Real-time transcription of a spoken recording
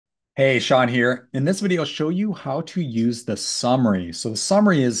Hey, Sean here. In this video, I'll show you how to use the summary. So the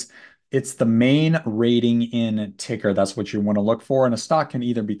summary it's the main rating in Tykr. That's what you want to look for. And a stock can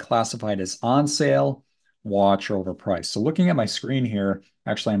either be classified as on sale, watch, or overpriced. So looking at my screen here,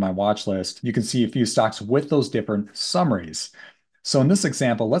 actually on my watch list, you can see a few stocks with those different summaries. So in this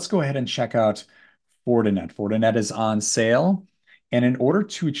example, let's go ahead and check out Fortinet. Fortinet is on sale. And in order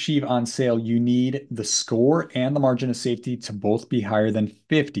to achieve on sale, you need the score and the margin of safety to both be higher than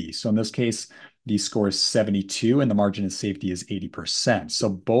 50. So in this case, the score is 72 and the margin of safety is 80%. So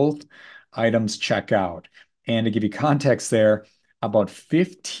both items check out. And to give you context there, about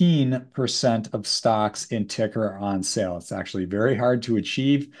 15% of stocks in Tykr are on sale. It's actually very hard to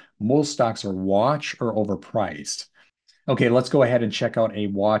achieve. Most stocks are watch or overpriced. Okay, let's go ahead and check out a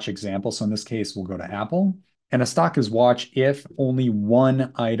watch example. So in this case, we'll go to Apple. And a stock is watch if only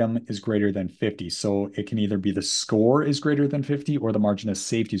one item is greater than 50. So it can either be the score is greater than 50 or the margin of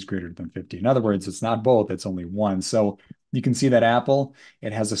safety is greater than 50. In other words, it's not both, it's only one. So you can see that Apple,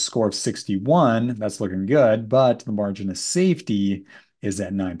 it has a score of 61. That's looking good, but the margin of safety is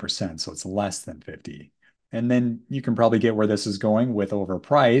at 9%. So it's less than 50. And then you can probably get where this is going with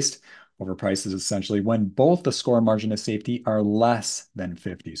overpriced. Overpriced is essentially when both the score and margin of safety are less than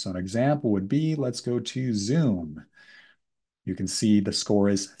 50. So an example would be, let's go to Zoom. You can see the score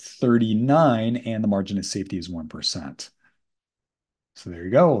is 39 and the margin of safety is 1%. So there you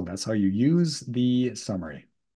go. That's how you use the summary.